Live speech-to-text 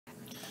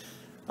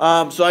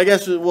So I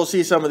guess we'll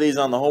see some of these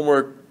on the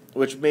homework,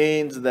 which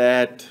means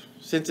that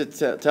since it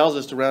tells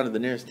us to round to the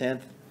nearest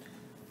tenth,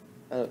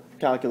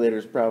 calculator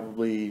is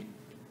probably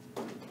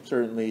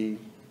certainly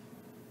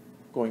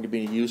going to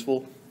be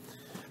useful.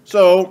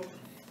 So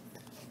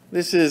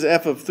this is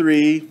f of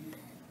 3,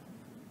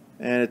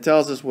 and it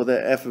tells us what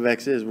the f of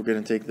x is. We're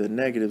going to take the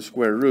negative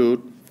square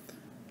root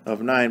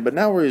of 9, but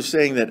now we're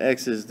saying that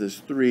x is this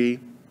 3,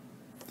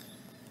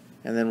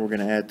 and then we're going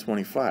to add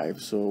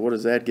 25. So what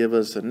does that give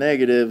us? A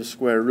negative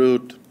square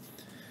root.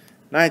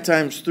 9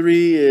 times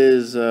 3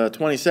 is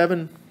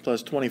 27,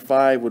 plus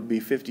 25 would be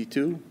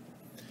 52.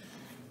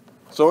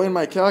 So in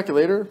my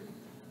calculator,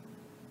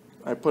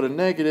 I put a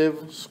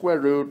negative square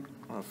root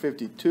of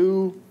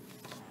 52,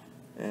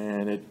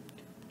 and it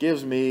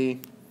gives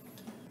me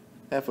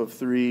f of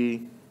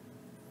 3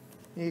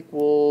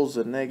 equals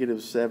a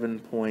negative 7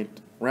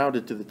 point,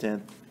 rounded to the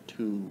 10th,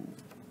 2.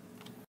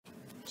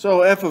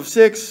 So f of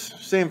 6,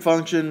 same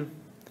function,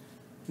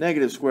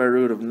 negative square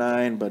root of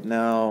 9, but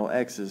now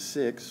x is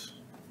 6.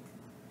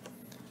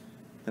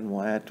 Then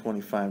we'll add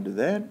 25 to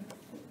that.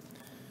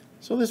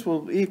 So this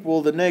will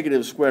equal the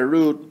negative square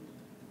root.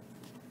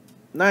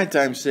 9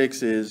 times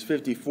 6 is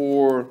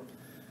 54,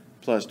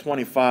 plus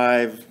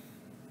 25,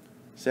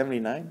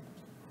 79.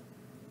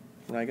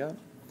 What I got?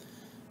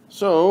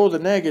 So the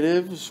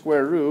negative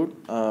square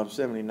root of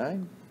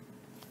 79.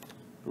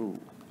 Ooh,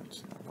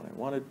 that's not what I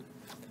wanted.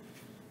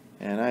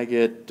 And I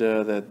get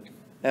that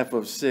f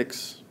of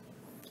 6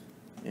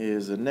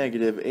 is a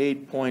negative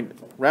 8 point,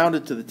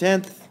 rounded to the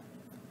 10th,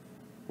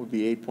 would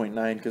be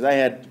 8.9, because I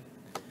had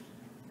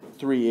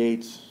 3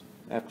 eighths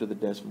after the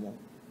decimal.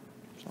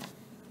 So.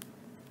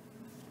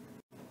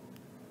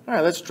 All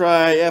right, let's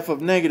try f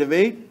of negative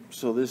 8.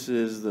 So this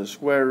is the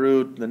square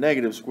root, the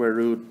negative square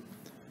root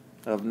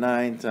of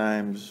 9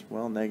 times,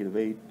 well, negative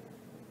 8.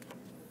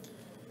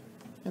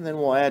 And then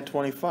we'll add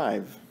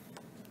 25.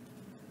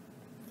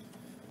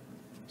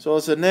 So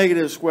it's a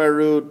negative square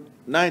root.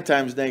 9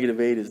 times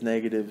negative 8 is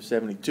negative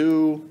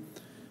 72.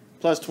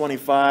 Plus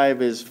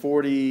 25 is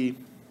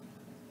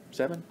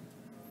 47.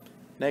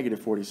 Negative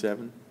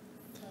 47.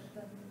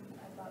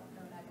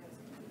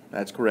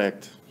 That's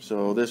correct.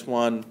 So this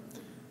one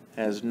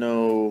has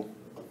no,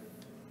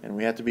 and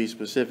we have to be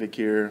specific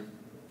here,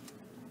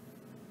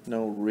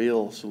 no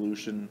real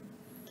solution.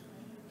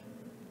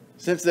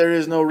 Since there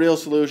is no real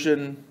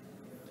solution,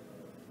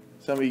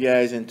 some of you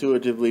guys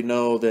intuitively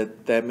know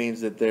that that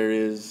means that there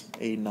is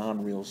a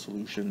non-real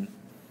solution.